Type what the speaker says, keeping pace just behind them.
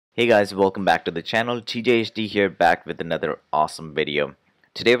Hey guys, welcome back to the channel. TechJockeyHD here, back with another awesome video.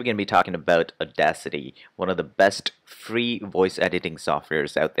 Today we're going to be talking about Audacity, one of the best free voice editing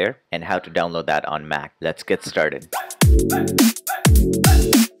softwares out there, and how to download that on Mac. Let's get started.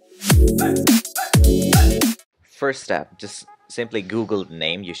 First step, just simply Google the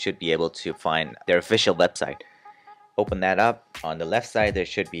name. You should be able to find their official website. Open that up. On the left side there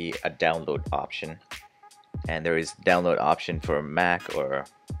should be a download option, and there is download option for Mac or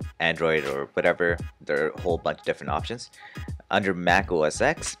Android or whatever. There are a whole bunch of different options. Under Mac OS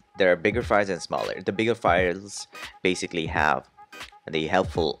X, there are bigger files and smaller. The bigger files basically have the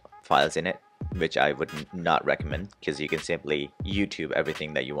helpful files in it, which I would not recommend because you can simply YouTube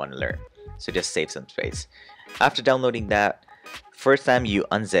everything that you want to learn. So just save some space. After downloading that, first time you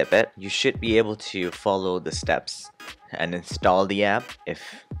unzip it, you should be able to follow the steps and install the app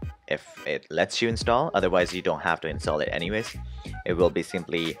if it lets you install. Otherwise you don't have to install it anyways. It will be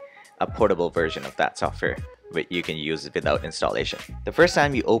simply a portable version of that software which you can use without installation. The first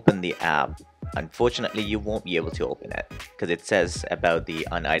time you open the app, unfortunately you won't be able to open it because it says about the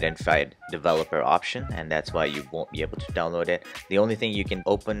unidentified developer option, and that's why you won't be able to download it. The only thing you can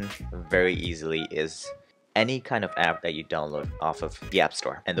open very easily is any kind of app that you download off of the App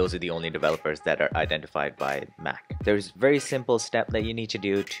Store, and those are the only developers that are identified by Mac. There's a very simple step that you need to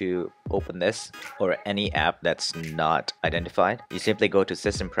do to open this or any app that's not identified. You simply go to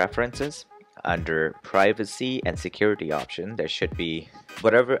System Preferences. Under Privacy and Security option, there should be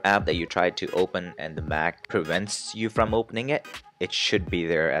whatever app that you tried to open and the Mac prevents you from opening it. It should be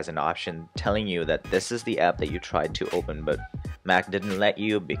there as an option telling you that this is the app that you tried to open but Mac didn't let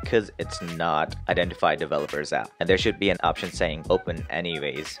you because it's not identified developers app. And there should be an option saying open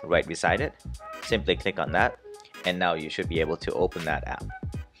anyways right beside it. Simply click on that and now you should be able to open that app.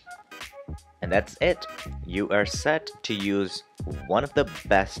 And that's it. You are set to use one of the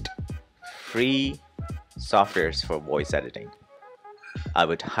best free softwares for voice editing. I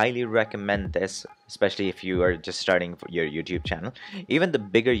would highly recommend this, especially if you are just starting your YouTube channel. Even the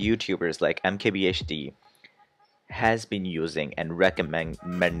bigger YouTubers like MKBHD has been using and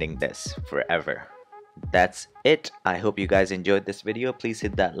recommending this forever. That's it. I hope you guys enjoyed this video. Please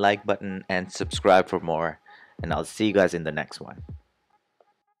hit that like button and subscribe for more, and I'll see you guys in the next one.